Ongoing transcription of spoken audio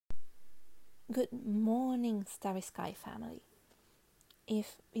Good morning, Starry Sky family.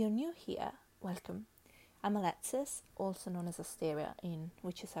 If you're new here, welcome. I'm Alexis, also known as Asteria in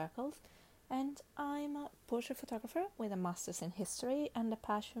witchy circles, and I'm a portrait photographer with a master's in history and a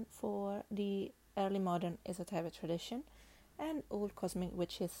passion for the early modern esoteric tradition and all cosmic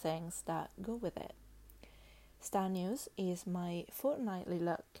witchy things that go with it. Star News is my fortnightly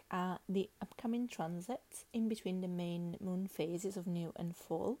look at the upcoming transits in between the main moon phases of new and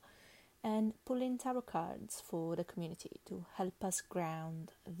fall, and pulling tarot cards for the community to help us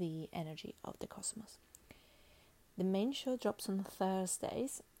ground the energy of the cosmos. The main show drops on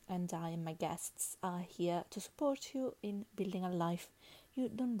Thursdays, and I and my guests are here to support you in building a life you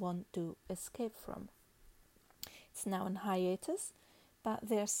don't want to escape from. It's now on hiatus, but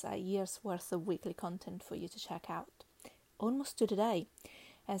there's a year's worth of weekly content for you to check out. Almost to the day,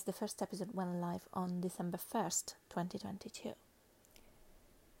 as the first episode went live on December 1st, 2022.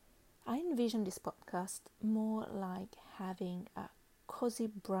 I envision this podcast more like having a cozy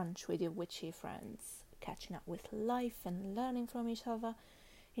brunch with your witchy friends, catching up with life and learning from each other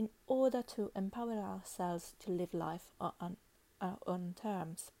in order to empower ourselves to live life on our own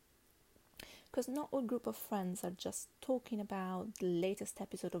terms. Because not all group of friends are just talking about the latest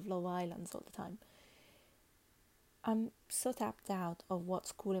episode of Love Island all the time. I'm so tapped out of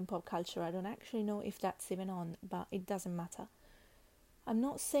what's cool in pop culture, I don't actually know if that's even on, but it doesn't matter. I'm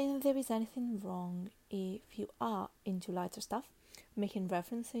not saying that there is anything wrong if you are into lighter stuff, making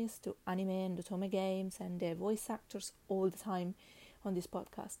references to anime and otome games and their voice actors all the time on this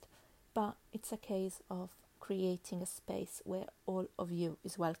podcast, but it's a case of creating a space where all of you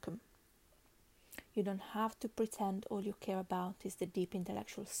is welcome. You don't have to pretend all you care about is the deep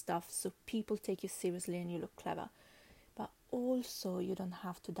intellectual stuff so people take you seriously and you look clever, but also you don't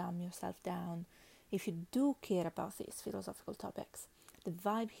have to dumb yourself down if you do care about these philosophical topics. The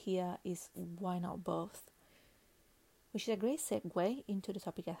vibe here is why not both? Which is a great segue into the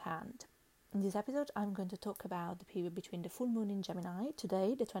topic at hand. In this episode, I'm going to talk about the period between the full moon in Gemini,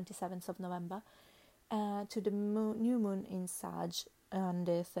 today, the 27th of November, to the new moon in Sag on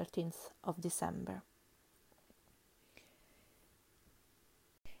the 13th of December.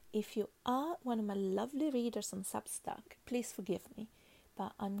 If you are one of my lovely readers on Substack, please forgive me,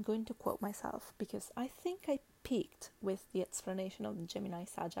 but I'm going to quote myself because I think I peaked with the explanation of the Gemini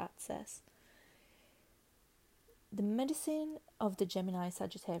Sag axis. The medicine of the Gemini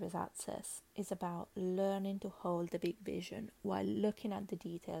Sagittarius axis is about learning to hold the big vision while looking at the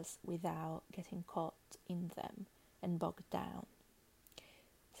details without getting caught in them and bogged down.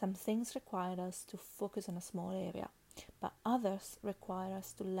 Some things require us to focus on a small area, but others require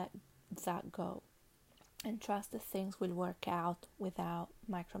us to let that go and trust that things will work out without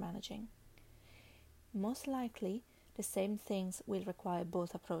micromanaging. Most likely, the same things will require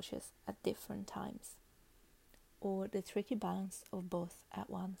both approaches at different times, or the tricky balance of both at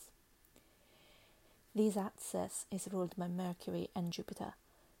once. This axis is ruled by Mercury and Jupiter,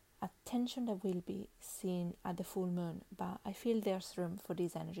 a tension that will be seen at the full moon, but I feel there's room for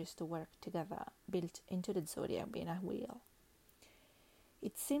these energies to work together, built into the zodiac being a wheel.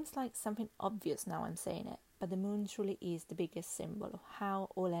 It seems like something obvious now I'm saying it, but the moon truly is the biggest symbol of how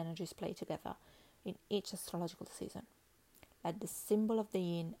all energies play together in each astrological season. Like the symbol of the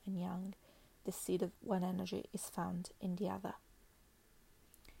yin and yang, the seed of one energy is found in the other.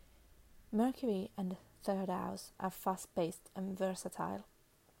 Mercury and the third house are fast-paced and versatile.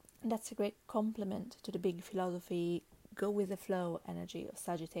 And that's a great complement to the big philosophy, go with the flow energy of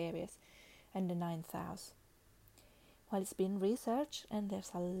Sagittarius and the ninth house. While it's been researched and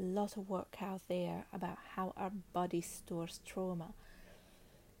there's a lot of work out there about how our body stores trauma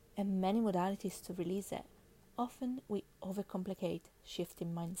and many modalities to release it, often we overcomplicate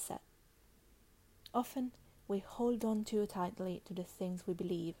shifting mindset. Often we hold on too tightly to the things we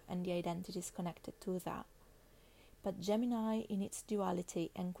believe and the identities connected to that. But Gemini, in its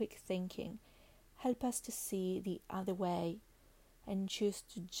duality and quick thinking, help us to see the other way and choose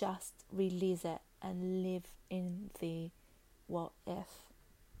to just release it and live in the what if.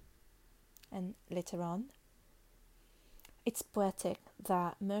 And later on, it's poetic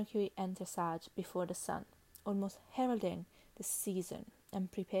that Mercury enters Sag before the Sun, almost heralding the season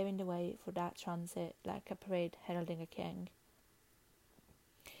and preparing the way for that transit like a parade heralding a king.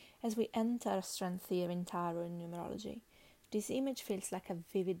 As we enter a strength here in tarot and numerology, this image feels like a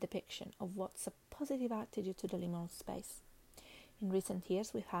vivid depiction of what's a positive attitude to the liminal space. In recent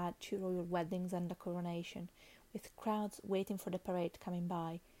years, we've had 2 royal weddings and a coronation, with crowds waiting for the parade coming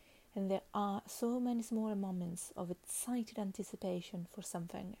by, and there are so many smaller moments of excited anticipation for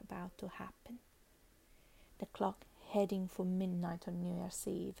something about to happen. The clock heading for midnight on New Year's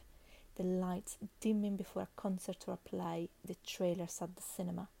Eve, the lights dimming before a concert or a play, the trailers at the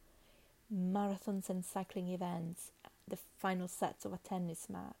cinema, marathons and cycling events, the final sets of a tennis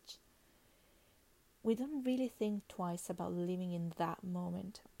match. We don't really think twice about living in that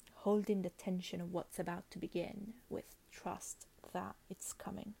moment, holding the tension of what's about to begin with trust that it's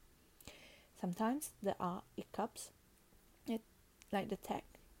coming. Sometimes there are hiccups, like the tech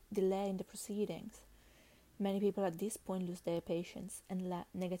delay in the proceedings. Many people at this point lose their patience and let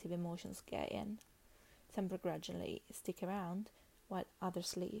negative emotions get in. Some begrudgingly stick around while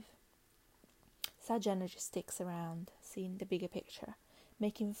others leave. Such energy sticks around, seeing the bigger picture,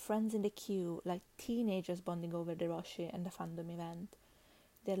 making friends in the queue like teenagers bonding over the Roshi and the fandom event.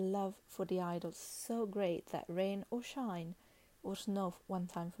 Their love for the idols so great that rain or shine, or snow one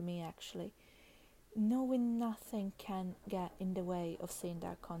time for me actually, knowing nothing can get in the way of seeing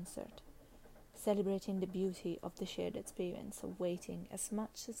that concert. Celebrating the beauty of the shared experience of waiting as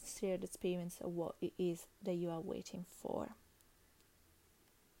much as the shared experience of what it is that you are waiting for.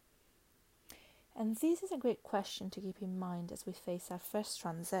 And this is a great question to keep in mind as we face our first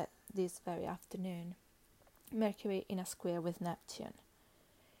transit this very afternoon. Mercury in a square with Neptune.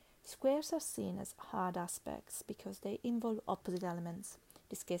 Squares are seen as hard aspects because they involve opposite elements, in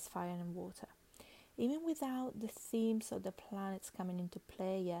this case fire and water. Even without the themes of the planets coming into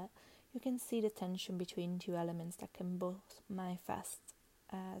play yet, you can see the tension between two elements that can both manifest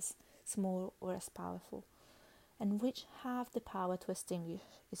as small or as powerful, and which have the power to extinguish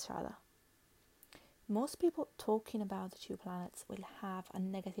each other. Most people talking about the two planets will have a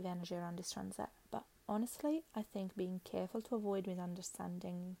negative energy around this transit, but honestly, I think being careful to avoid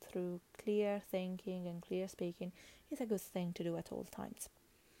misunderstanding through clear thinking and clear speaking is a good thing to do at all times.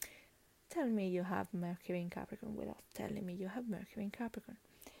 Tell me you have Mercury in Capricorn without telling me you have Mercury in Capricorn.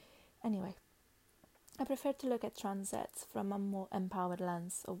 Anyway, I prefer to look at transits from a more empowered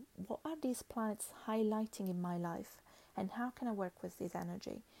lens of what are these planets highlighting in my life and how can I work with this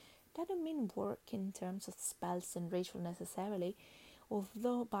energy. That don't mean work in terms of spells and ritual necessarily,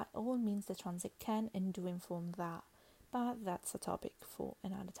 although by all means the transit can and do inform that, but that's a topic for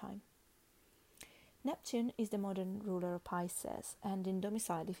another time. Neptune is the modern ruler of Pisces, and in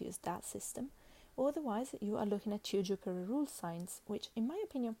domicile if you use that system. Otherwise, you are looking at two Jupiter rule signs, which in my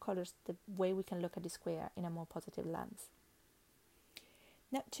opinion colors the way we can look at the square in a more positive lens.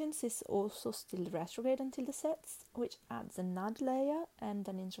 Neptune is also still retrograde until the sets, which adds another layer and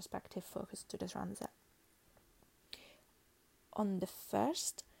an introspective focus to the transit. On the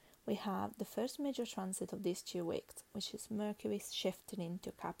 1st, we have the first major transit of these 2 weeks, which is Mercury shifting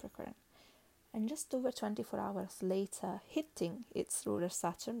into Capricorn. And just over 24 hours later, hitting its ruler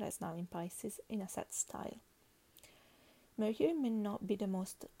Saturn, that is now in Pisces, in a set style. Mercury may not be the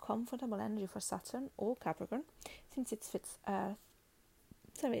most comfortable energy for Saturn or Capricorn, since it fits Earth.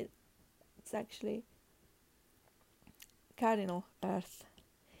 Sorry, it's actually cardinal Earth.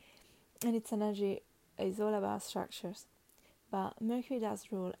 And its energy is all about structures. But Mercury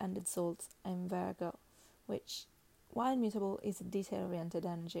does rule and exalts in Virgo, which, while mutable, is a detail-oriented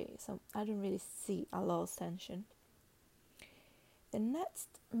energy, so I don't really see a lot of tension. The next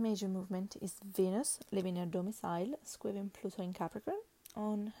major movement is Venus leaving her domicile, squaring Pluto in Capricorn,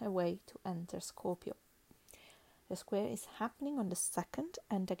 on her way to enter Scorpio. The square is happening on the 2nd,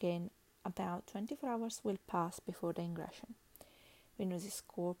 and again, about 24 hours will pass before the ingression. Venus in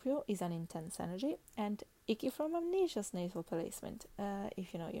Scorpio is an intense energy, and icky from Amnesia's natal placement,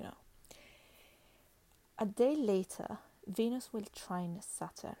 if you know, you know. A day later, Venus will trine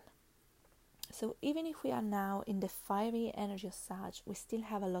Saturn. So even if we are now in the fiery energy of Sag, we still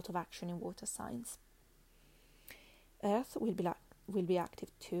have a lot of action in water signs. Earth will be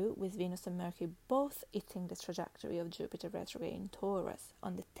active too, with Venus and Mercury both hitting the trajectory of Jupiter retrograde in Taurus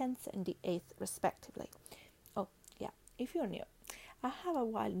on the 10th and the 8th respectively. Oh yeah, if you're new, I have a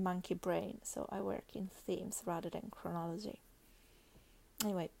wild monkey brain, so I work in themes rather than chronology.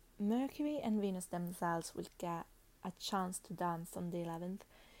 Anyway, Mercury and Venus themselves will get a chance to dance on the 11th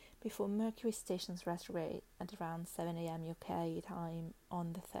before Mercury stations retrograde at around 7 a.m. UK time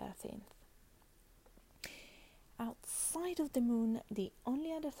on the 13th. Outside of the moon, the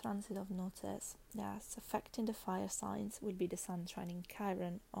only other transit of notice that's affecting the fire signs will be the Sun trining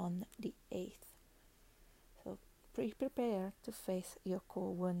Chiron on the 8th. So prepare to face your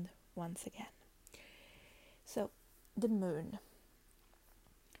core wound once again. So, the moon.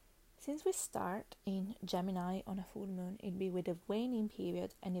 Since we start in Gemini on a full moon, it'll be with a waning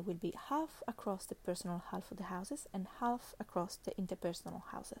period, and it will be half across the personal half of the houses and half across the interpersonal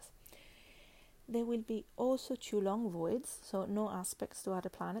houses. There will be also 2 long voids, so no aspects to other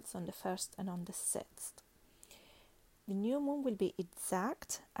planets on the 1st and on the 6th. The new moon will be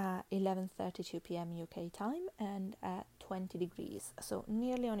exact at 11:32 p.m. UK time and at 20 degrees, so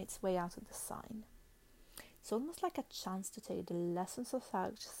nearly on its way out of the sign. It's almost like a chance to take the lessons of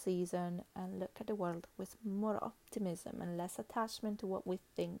such season and look at the world with more optimism and less attachment to what we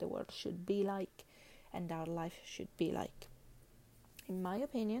think the world should be like and our life should be like. In my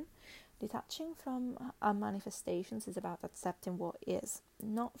opinion, detaching from our manifestations is about accepting what is,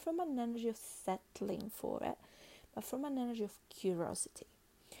 not from an energy of settling for it, but from an energy of curiosity.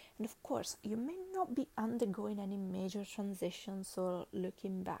 And of course, you may not be undergoing any major transitions or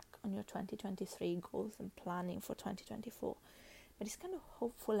looking back on your 2023 goals and planning for 2024, but this kind of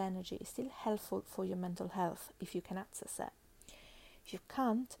hopeful energy is still helpful for your mental health if you can access it. If you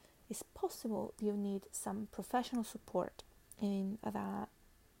can't, it's possible you need some professional support in that,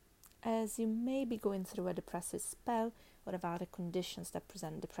 as you may be going through a depressive spell or have other conditions that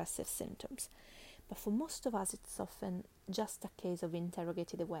present depressive symptoms. But for most of us, it's often just a case of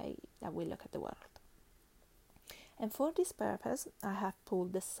interrogating the way that we look at the world. And for this purpose, I have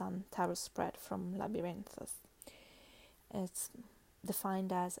pulled the Sun Tarot spread from Labyrinthus. It's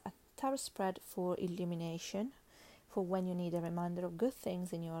defined as a tarot spread for illumination, for when you need a reminder of good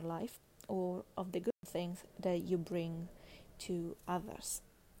things in your life or of the good things that you bring to others.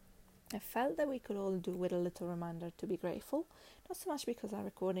 I felt that we could all do with a little reminder to be grateful, not so much because I'm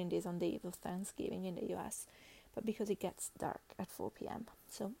recording this on the eve of Thanksgiving in the US, but because it gets dark at 4 p.m.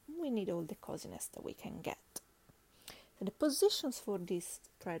 So we need all the coziness that we can get. So the positions for this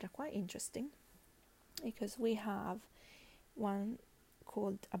spread are quite interesting because we have one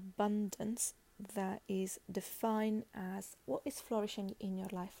called abundance that is defined as what is flourishing in your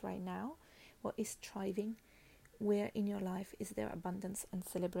life right now, what is thriving, where in your life is there abundance and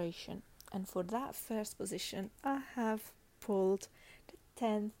celebration. And for that first position, I have pulled the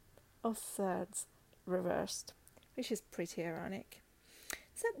 10th of Swords reversed, which is pretty ironic.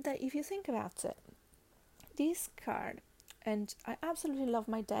 Except that if you think about it, this card, and I absolutely love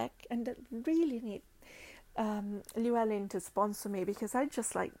my deck, and I really need Llewellyn to sponsor me because I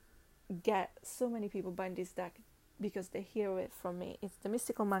just get so many people buying this deck because they hear it from me. It's the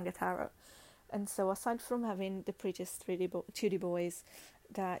Mystical Manga Tarot. And so aside from having the prettiest 2D boys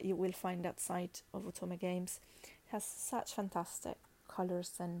that you will find outside of Otome Games, it has such fantastic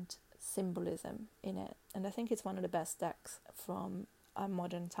colours and symbolism in it. And I think it's one of the best decks from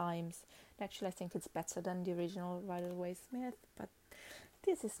modern times. Actually, I think it's better than the original Rider-Waite-Smith, but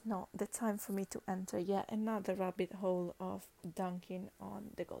this is not the time for me to enter yet another rabbit hole of dunking on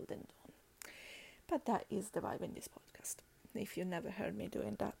the Golden Dawn. But that is the vibe in this podcast, if you never heard me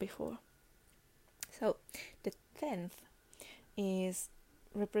doing that before. So the 10th is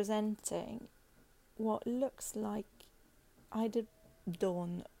representing what looks like either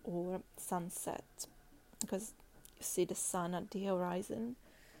dawn or sunset, because you see the sun at the horizon.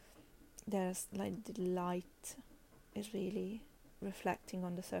 There's the light is really reflecting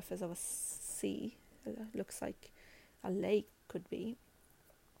on the surface of a sea. It looks like a lake could be,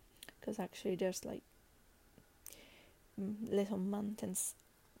 because actually there's little mountains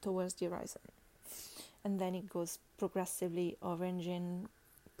towards the horizon. And then it goes progressively orange and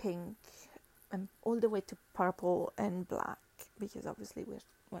pink and all the way to purple and black, because obviously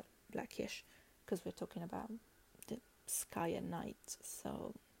we're blackish because we're talking about the sky at night.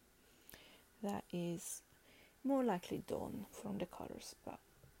 So that is more likely dawn from the colors, but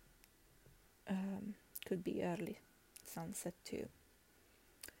could be early sunset too.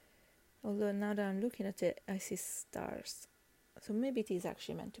 Although now that I'm looking at it, I see stars. So maybe it is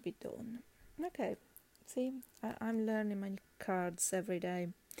actually meant to be dawn. Okay. See, I'm learning my cards every day.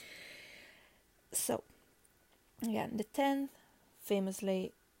 So, again, the 10th,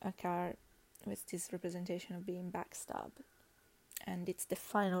 famously a card with this representation of being backstabbed. And it's the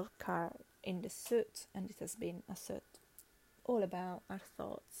final card in the suit, and it has been a suit all about our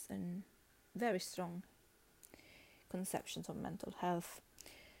thoughts and very strong conceptions of mental health.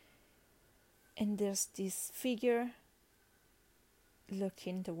 And there's this figure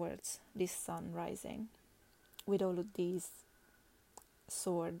looking towards this sun rising with all of these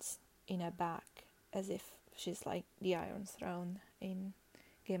swords in her back, as if she's like the Iron Throne in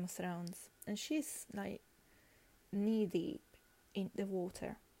Game of Thrones, and she's knee deep in the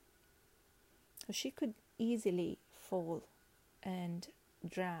water, so she could easily fall and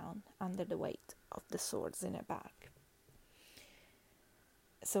drown under the weight of the swords in her back.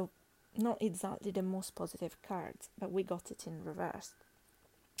 So not exactly the most positive cards, but we got it in reverse.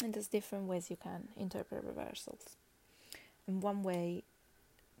 And there's different ways you can interpret reversals. And one way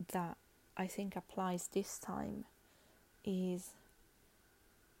that I think applies this time is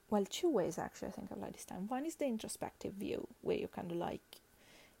well, two ways actually I think of like this time. One is the introspective view, where you're kind of like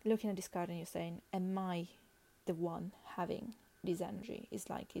looking at this card and you're saying, am I the one having this energy? Is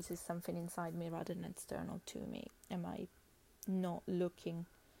like, is this something inside me rather than external to me? Am I not looking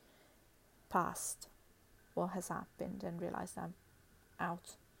past what has happened and realize I'm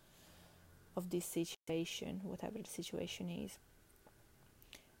out of this situation, whatever the situation is?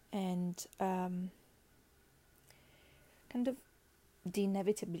 And kind of the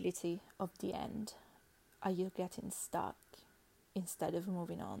inevitability of the end. Are you getting stuck instead of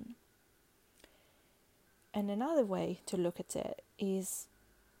moving on? And another way to look at it is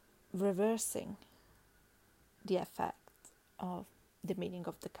reversing the effect of the meaning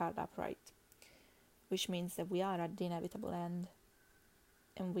of the card upright, which means that we are at the inevitable end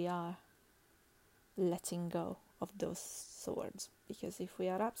and we are letting go of those swords, because if we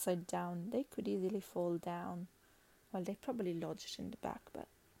are upside down, they could easily fall down. Well, they probably lodged in the back, but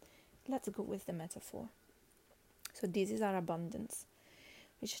let's go with the metaphor. So this is our abundance,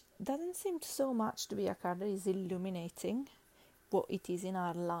 which doesn't seem so much to be a card that is illuminating what it is in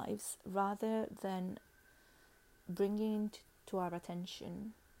our lives, rather than bringing to our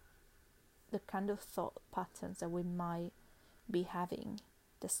attention the kind of thought patterns that we might be having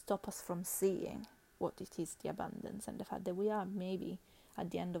that stop us from seeing what it is, the abundance, and the fact that we are maybe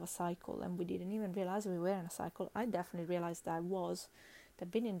at the end of a cycle and we didn't even realize we were in a cycle. I definitely realized that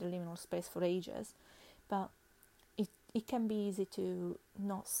I've been in the liminal space for ages, but it can be easy to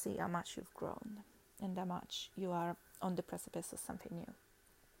not see how much you've grown and how much you are on the precipice of something new.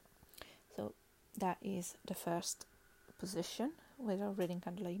 So that is the first position. We're already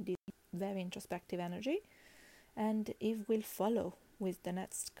kind of like this very introspective energy, and it will follow with the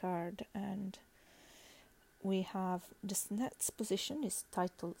next card, and we have this next position is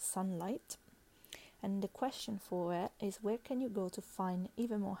titled Sunlight, and the question for it is, where can you go to find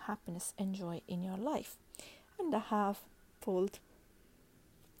even more happiness and joy in your life? And I have pulled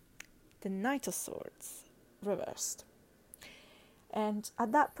the Knight of Swords reversed, and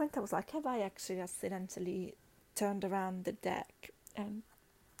at that point I was like, have I actually accidentally turned around the deck? And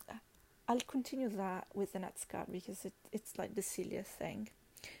I'll continue that with the next card because it's like the silliest thing.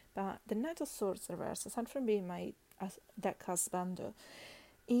 But the Knight of Swords reversed, aside from being my deck husbando,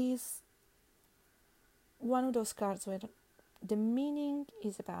 is one of those cards where the meaning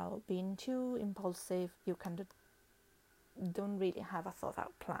is about being too impulsive. You kind of don't really have a thought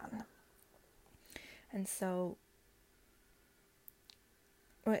out plan. And so,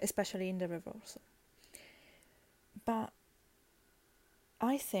 especially in the reversal. But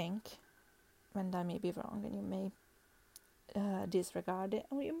I think, and I may be wrong and you may disregard it,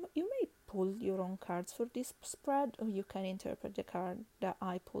 or you may pull your own cards for this spread, or you can interpret the card that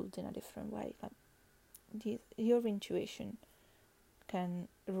I pulled in a different way. Like your intuition can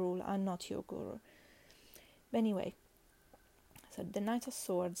rule. I'm not your guru. But anyway, so the Knight of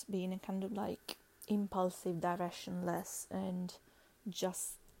Swords being a kind of like impulsive, directionless, and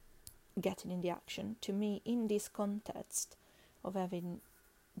just getting in the action. To me, in this context of having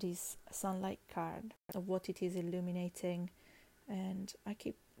this sunlight card, of what it is illuminating, and I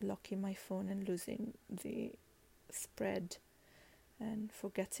keep locking my phone and losing the spread and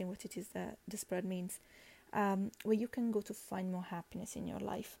forgetting what it is that the spread means, where you can go to find more happiness in your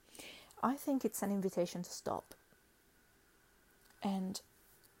life. I think it's an invitation to stop and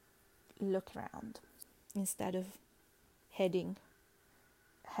look around instead of heading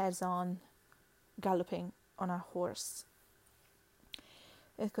heads on, galloping on a horse,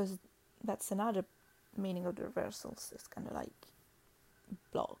 because that's another meaning of the reversals. It's kind of like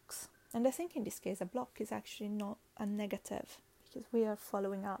blocks, and I think in this case a block is actually not a negative, because we are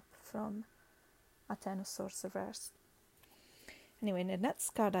following up from a Ten of Swords reversed. Anyway, the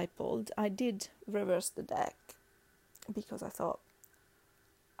next card I pulled, I did reverse the deck because I thought,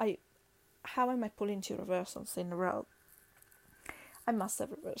 how am I pulling two reversals in a row? I must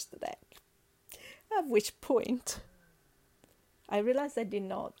have reversed the deck. At which point I realized I did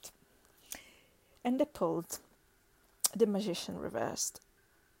not, and I pulled the Magician reversed.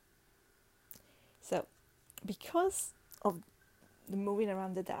 So, because of the moving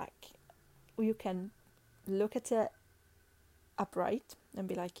around the deck, you can look at it upright and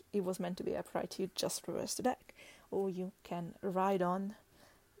be like, it was meant to be upright, you just reversed the deck. Or you can ride on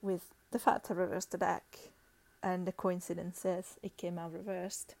with the fact I reversed the deck and the coincidences it came out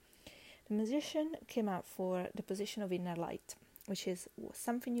reversed. The Magician came out for the position of inner light, which is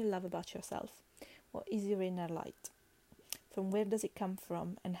something you love about yourself. What is your inner light? From where does it come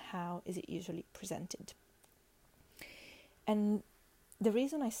from, and how is it usually presented? And the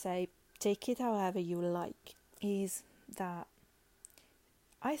reason I say take it however you like is that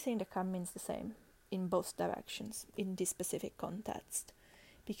I think the card means the same in both directions in this specific context,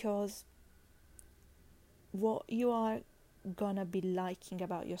 because what you are gonna be liking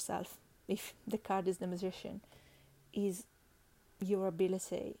about yourself, if the card is the Magician, is your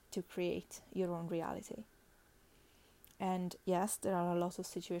ability to create your own reality. And yes, there are a lot of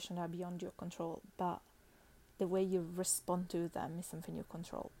situations that are beyond your control, but the way you respond to them is something you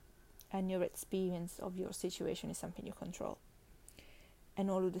control, and your experience of your situation is something you control. And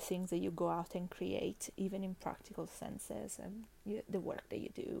all of the things that you go out and create, even in practical senses, and the work that you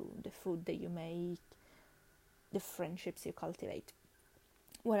do, the food that you make, the friendships you cultivate,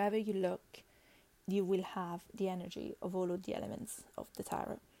 wherever you look, you will have the energy of all of the elements of the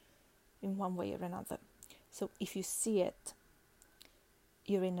tarot in one way or another. So if you see it,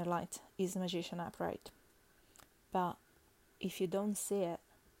 your inner light is the Magician upright. But if you don't see it,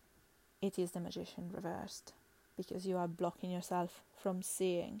 it is the Magician reversed, because you are blocking yourself from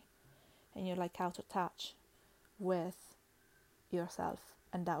seeing, and you're like out of touch with yourself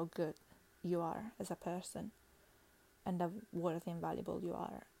and how good you are as a person, and how worthy and valuable you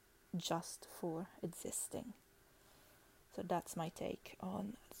are just for existing. So that's my take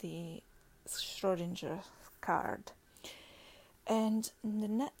on the Schrödinger card. And the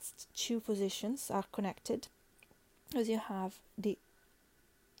next two positions are connected, as you have the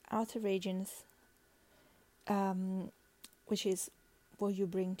outer regions, which is what you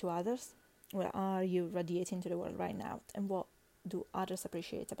bring to others. What are you radiating to the world right now, and what do others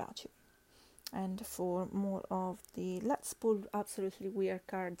appreciate about you? And for more of the let's pull absolutely weird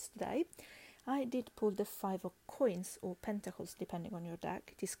cards today, I did pull the 5 of coins or pentacles depending on your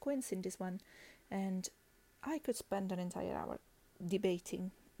deck. It is coins in this one, and I could spend an entire hour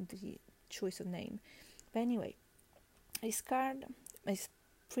debating the choice of name. But anyway, this card is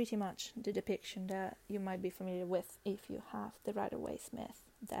pretty much the depiction that you might be familiar with if you have the Rider-Waite-Smith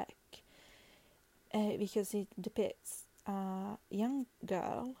deck, because it depicts a young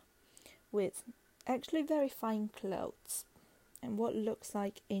girl with actually very fine clothes and what looks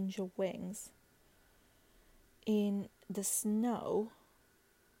like angel wings in the snow,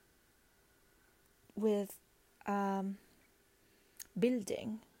 with a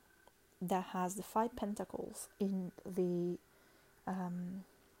building that has the 5 pentacles in the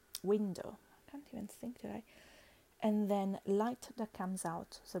window. I can't even think today. And then light that comes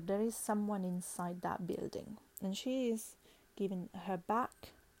out. So there is someone inside that building, and she is giving her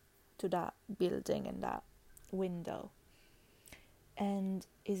back to that building and that window, and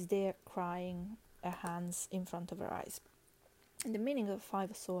is there crying, her hands in front of her eyes. And the meaning of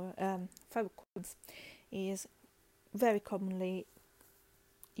 5 of coins is very commonly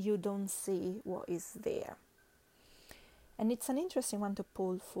you don't see what is there. And it's an interesting one to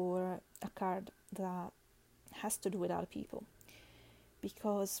pull for a card that has to do with other people,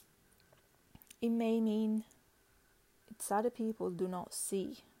 because it may mean it's other people do not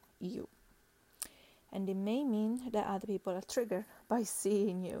see you, and it may mean that other people are triggered by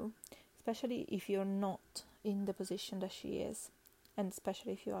seeing you, especially if you're not in the position that she is, and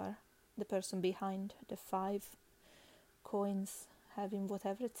especially if you are the person behind the 5 coins, having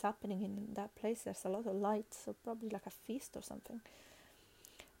whatever it's happening in that place. There's a lot of light, so probably like a feast or something.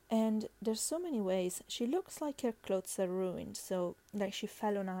 And there's so many ways. She looks like her clothes are ruined, so like she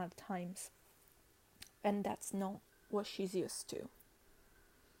fell on hard times, and that's not what she's used to.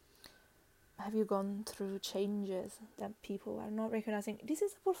 Have you gone through changes that people are not recognizing? This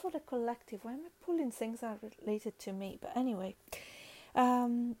is a pull for the collective. Why am I pulling things that are related to me? But anyway,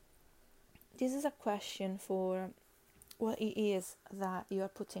 this is a question for what it is that you are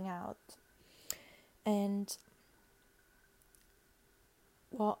putting out. And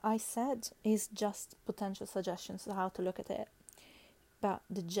what I said is just potential suggestions of how to look at it. But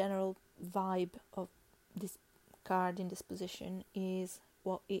the general vibe of this card in this position is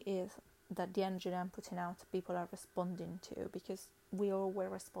what it is, that the energy that I'm putting out, people are responding to, because we all were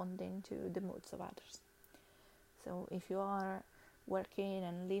responding to the moods of others. So if you are working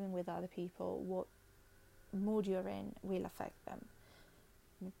and living with other people, what mood you're in will affect them.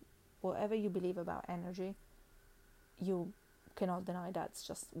 Whatever you believe about energy, you cannot deny that's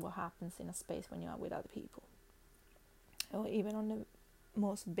just what happens in a space when you are with other people. Or even on the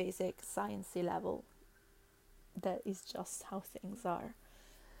most basic sciencey level, that is just how things are.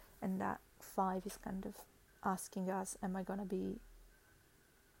 And that 5 is kind of asking us, am I gonna be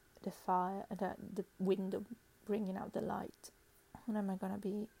the fire, the window bringing out the light, or am I gonna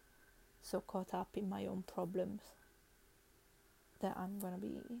be so caught up in my own problems that I'm gonna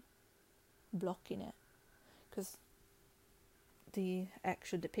be blocking it? Because the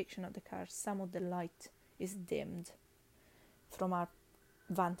actual depiction of the card, some of the light is dimmed from our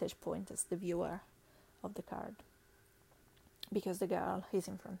vantage point as the viewer of the card, because the girl is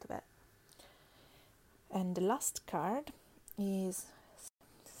in front of it. And the last card is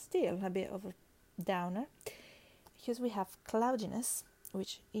still a bit of a downer, because we have cloudiness,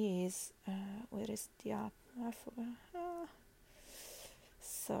 which is where is the app? I forgot.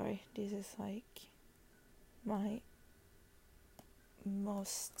 Sorry, this is like my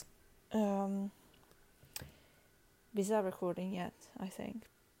most bizarre recording yet, I think.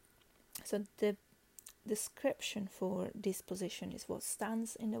 So the description for this position is what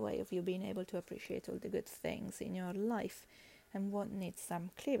stands in the way of you being able to appreciate all the good things in your life and what needs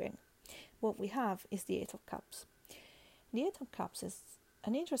some clearing. What we have is the Eight of Cups. The Eight of Cups is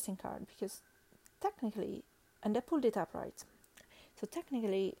an interesting card because technically, and I pulled it up right, so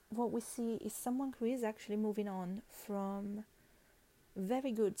technically what we see is someone who is actually moving on from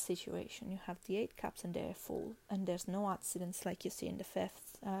very good situation. You have the 8 cups and they're full, and there's no accidents like you see in the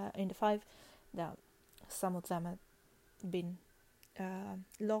in the 5, that some of them have been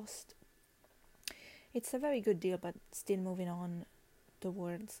lost. It's a very good deal, but still moving on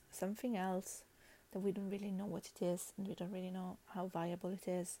towards something else that we don't really know what it is, and we don't really know how viable it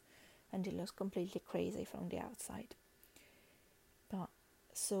is, and it looks completely crazy from the outside. But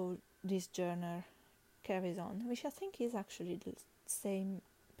so this journey carries on, which I think is actually the same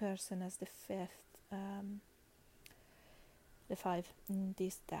person as the 5 in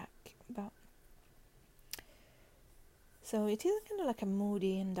this deck. But so it is kind of like a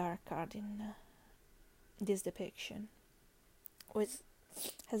moody and dark card in this depiction, which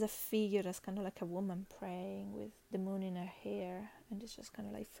has a figure that's kind of like a woman praying with the moon in her hair, and it's just kind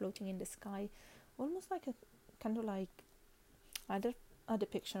of like floating in the sky, almost like a kind of like either a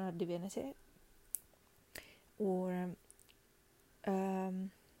depiction of divinity or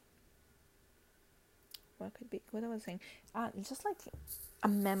what could be, what I was saying, just like a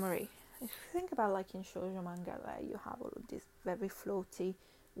memory. If you think about like in shoujo manga, where you have all of this very floaty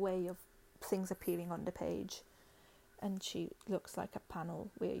way of things appearing on the page, and she looks like a panel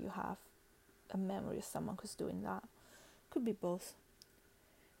where you have a memory of someone who's doing that. Could be both,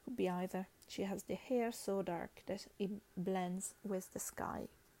 could be either. She has the hair so dark that it blends with the sky,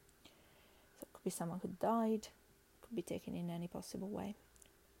 so it could be someone who died, could be taken in any possible way.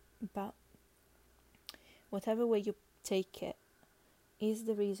 But whatever way you take it is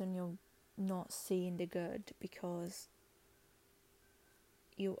the reason you're not seeing the good, because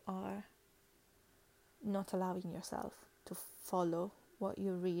you are not allowing yourself to follow what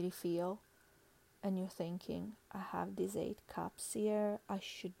you really feel, and you're thinking, I have these 8 cups here, I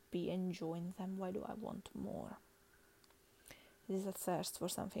should be enjoying them, why do I want more? This is a thirst for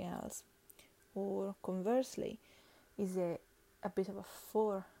something else. Or conversely, is it a bit of a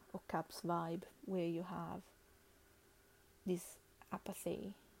 4 of cups vibe, where you have this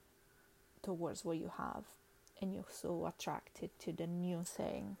apathy towards what you have, and you're so attracted to the new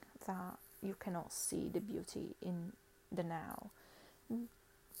thing that you cannot see the beauty in the now.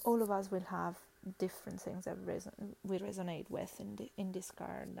 All of us will have different things that we resonate with in this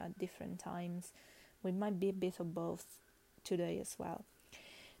card at different times. We might be a bit of both today as well,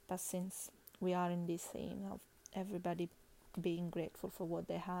 but since we are in this theme of everybody being grateful for what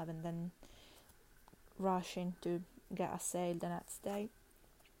they have and then rushing to get a sale the next day,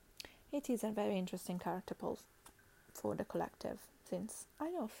 it is a very interesting card to pull for the collective, since I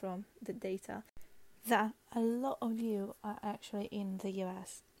know from the data that a lot of you are actually in the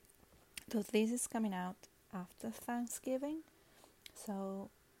US. So this is coming out after Thanksgiving, so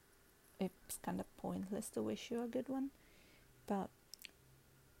it's kind of pointless to wish you a good one, but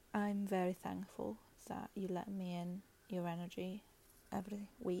I'm very thankful that you let me in your energy every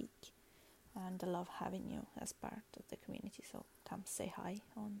week, and I love having you as part of the community, so come say hi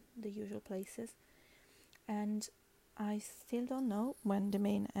on the usual places. And I still don't know when the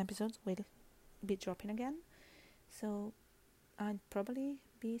main episodes will be dropping again, so I'd probably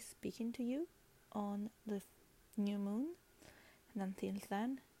be speaking to you on the new moon, and until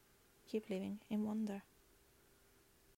then, keep living in wonder.